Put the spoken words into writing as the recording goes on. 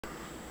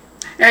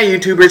Hey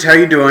YouTubers, how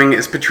you doing?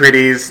 It's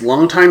Patrides.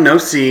 Long time no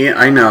see,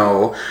 I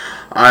know.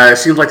 It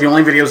seems like the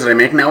only videos that I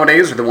make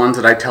nowadays are the ones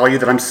that I tell you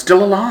that I'm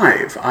still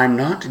alive. I'm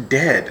not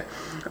dead.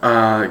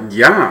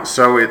 Yeah,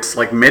 so it's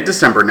like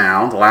mid-December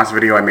now. The last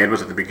video I made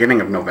was at the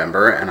beginning of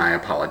November, and I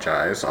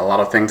apologize. A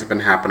lot of things have been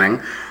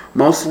happening.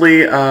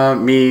 Mostly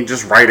me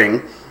just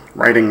writing.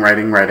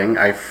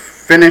 I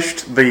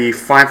finished the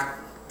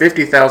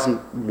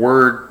 50,000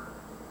 word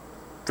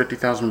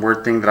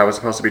thing that I was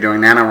supposed to be doing,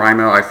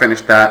 NaNoWriMo. I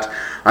finished that.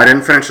 I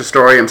didn't finish the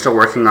story. I'm still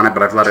working on it,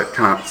 but I've let it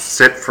kind of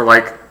sit for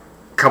like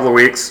a couple of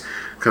weeks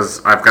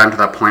because I've gotten to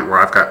that point where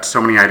I've got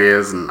so many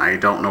ideas and I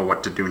don't know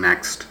what to do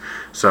next.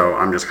 So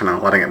I'm just kind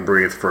of letting it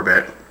breathe for a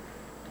bit.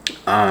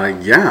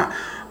 Yeah.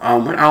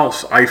 What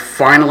else? I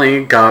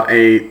finally got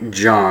a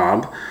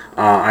job.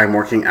 I'm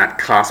working at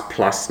Cost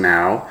Plus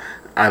now.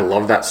 I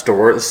love that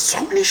store. There's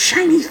so many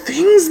shiny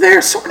things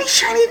there. So many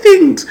shiny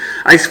things.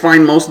 I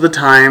find most of the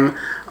time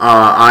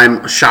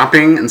I'm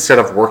shopping instead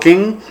of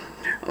working.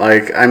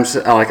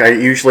 I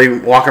usually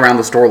walk around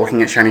the store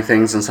looking at shiny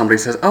things, and somebody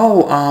says,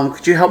 "Oh,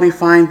 could you help me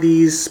find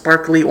these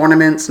sparkly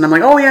ornaments?" And I'm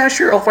like, "Oh yeah,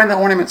 sure, I'll find the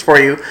ornaments for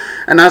you."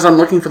 And as I'm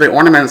looking for the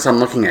ornaments, I'm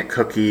looking at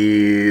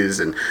cookies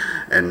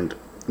and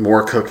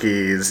more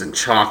cookies and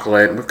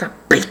chocolate. We've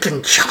got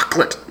bacon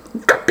chocolate.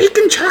 We've got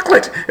bacon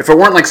chocolate. If it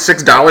weren't like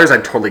 $6,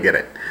 I'd totally get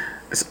it.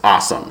 It's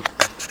awesome.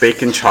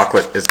 Bacon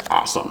chocolate is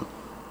awesome.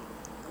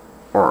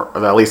 Or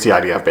at least the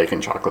idea of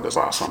bacon chocolate is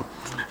awesome.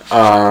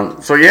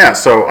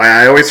 So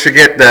I always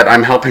forget that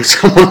I'm helping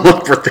someone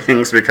look for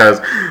things because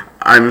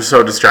I'm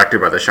so distracted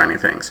by the shiny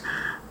things.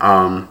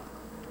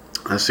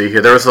 Let's see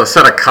here. There was a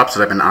set of cups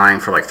that I've been eyeing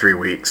for like 3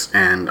 weeks,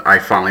 and I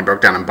finally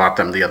broke down and bought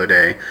them the other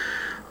day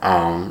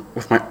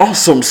with my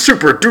awesome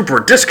super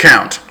duper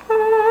discount.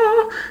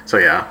 So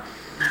yeah.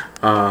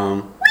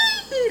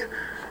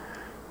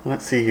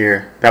 Let's see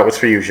here. That was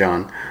for you,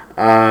 Jean.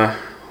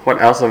 What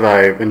else have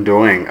I been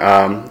doing?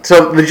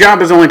 So the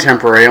job is only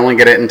temporary. I only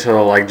get it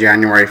until like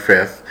January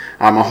 5th.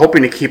 I'm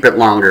hoping to keep it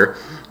longer,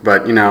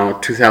 but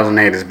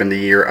 2008 has been the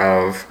year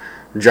of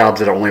jobs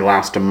that only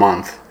last a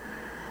month.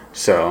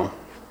 So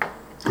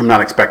I'm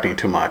not expecting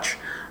too much.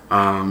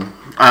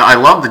 I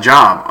love the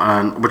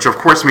job, which of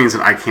course means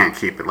that I can't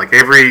keep it. Like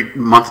every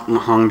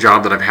month-long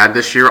job that I've had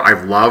this year,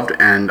 I've loved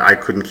and I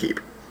couldn't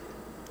keep.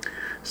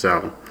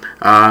 So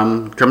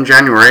come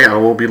January, I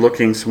will be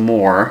looking some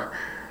more.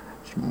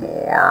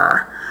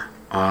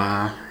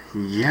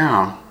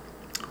 Yeah.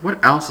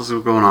 What else is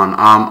going on?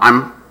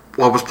 I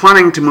was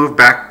planning to move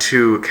back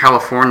to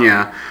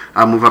California,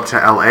 move up to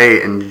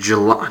LA in in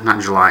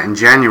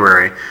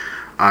January,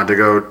 to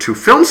go to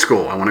film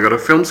school. I want to go to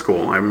film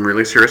school. I'm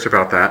really serious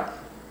about that.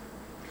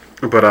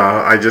 But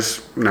I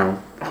just, I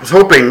was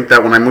hoping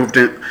that when I moved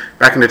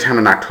back into town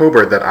in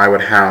October that I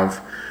would have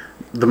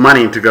the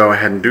money to go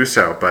ahead and do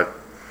so. But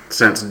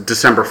since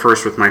December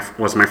 1st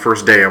was my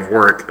first day of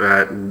work,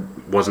 that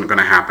wasn't going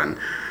to happen.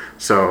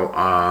 So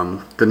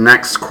the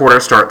next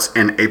quarter starts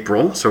in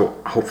April. So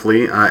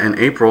hopefully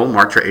in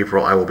March or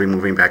April, I will be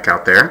moving back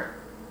out there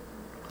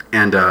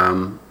and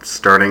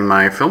starting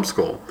my film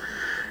school.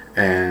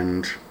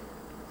 And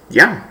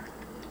yeah,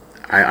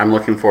 I'm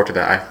looking forward to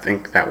that. I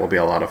think that will be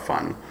a lot of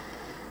fun.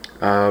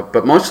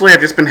 But mostly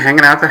I've just been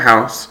hanging out at the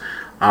house,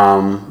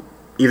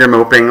 either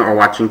moping or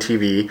watching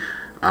TV.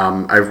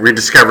 I've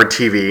rediscovered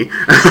TV,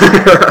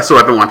 so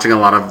I've been watching a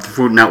lot of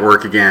Food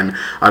Network again,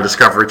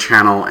 Discovery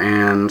Channel,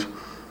 and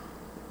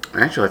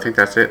actually I think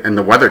that's it, and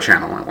the Weather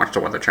Channel. I watched the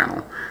Weather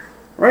Channel.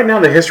 Right now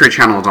the History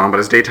Channel is on,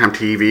 but it's daytime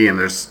TV, and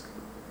there's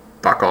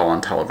fuck all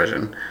on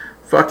television.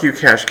 Fuck you,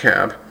 Cash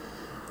Cab.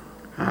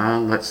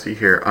 Let's see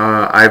here.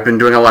 I've been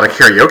doing a lot of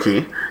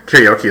karaoke.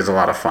 Karaoke is a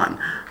lot of fun.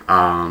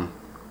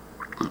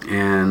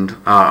 And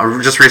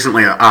just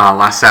recently,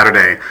 last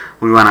Saturday,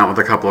 we went out with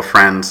a couple of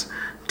friends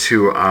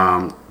to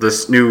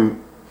this new,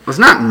 it's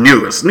not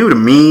new, it's new to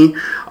me.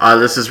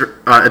 This is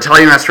an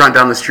Italian restaurant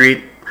down the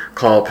street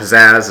called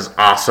Pizzazz. It's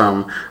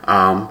awesome.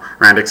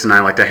 Randix and I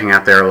like to hang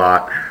out there a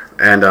lot.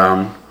 And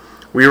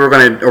we were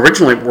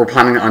originally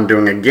planning on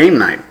doing a game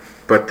night,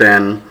 but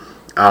then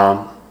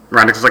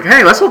Randix was like,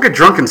 "Hey, let's all get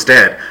drunk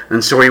instead."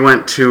 And so we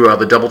went to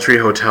the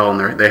Doubletree Hotel,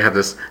 and they have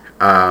this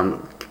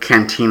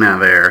cantina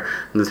there,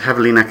 this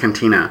Javelina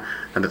Cantina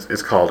that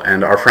it's called.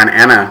 And our friend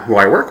Anna, who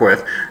I work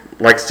with,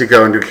 likes to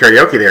go and do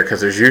karaoke there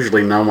because there's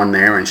usually no one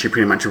there, and she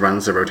pretty much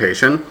runs the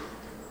rotation.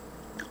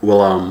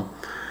 Well,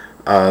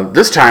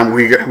 this time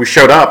we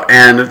showed up,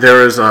 and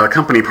there was a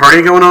company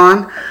party going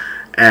on,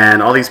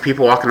 and all these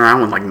people walking around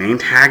with like name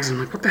tags. And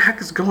I'm like, what the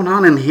heck is going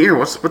on in here?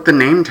 What's with the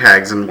name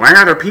tags, and why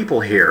are there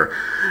people here?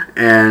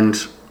 And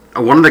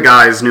one of the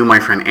guys knew my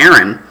friend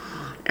Aaron,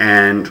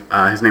 and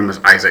his name was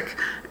Isaac,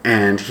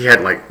 and he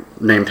had like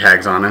name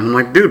tags on, and I'm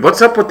like, dude,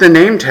 what's up with the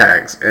name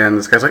tags? And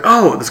this guy's like,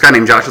 oh, this guy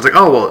named Josh is like,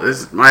 oh, well,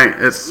 it's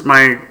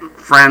my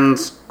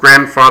friend's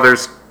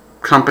grandfather's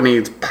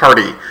company's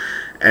party,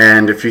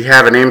 and if you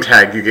have a name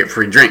tag, you get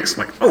free drinks.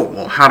 I'm like, oh,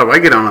 well, how do I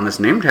get on this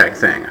name tag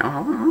thing?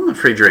 Oh,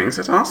 free drinks,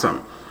 that's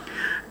awesome.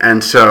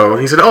 And so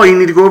he said, oh, you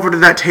need to go over to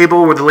that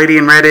table where the lady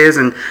in red is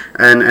and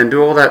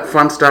do all that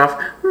fun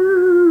stuff.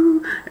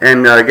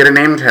 and get a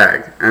name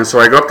tag. And so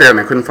I go up there and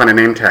I couldn't find a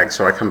name tag,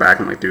 so I come back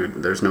and I'm like,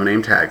 dude, there's no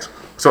name tags.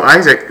 So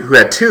Isaac, who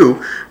had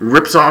 2,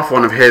 rips off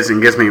one of his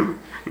and gives me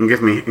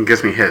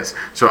his.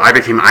 So I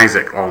became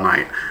Isaac all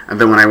night. And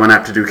then when I went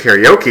out to do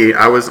karaoke,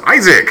 I was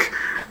Isaac.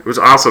 It was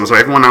awesome. So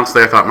everyone else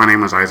there thought my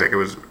name was Isaac. It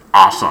was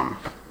awesome.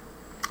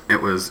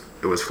 It was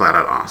flat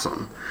out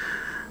awesome.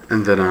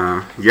 And then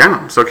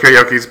yeah, so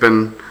karaoke's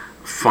been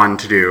fun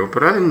to do.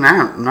 But other than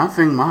that,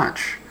 nothing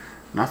much.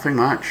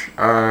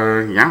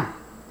 Yeah.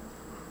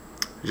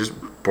 Just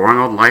boring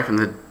old life in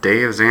the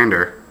day of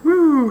Xander.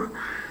 Woo!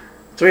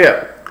 So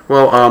yeah.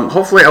 Well,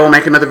 hopefully I will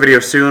make another video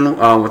soon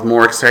with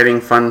more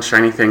exciting, fun,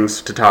 shiny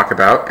things to talk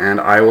about.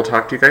 And I will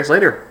talk to you guys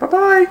later.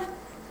 Bye-bye!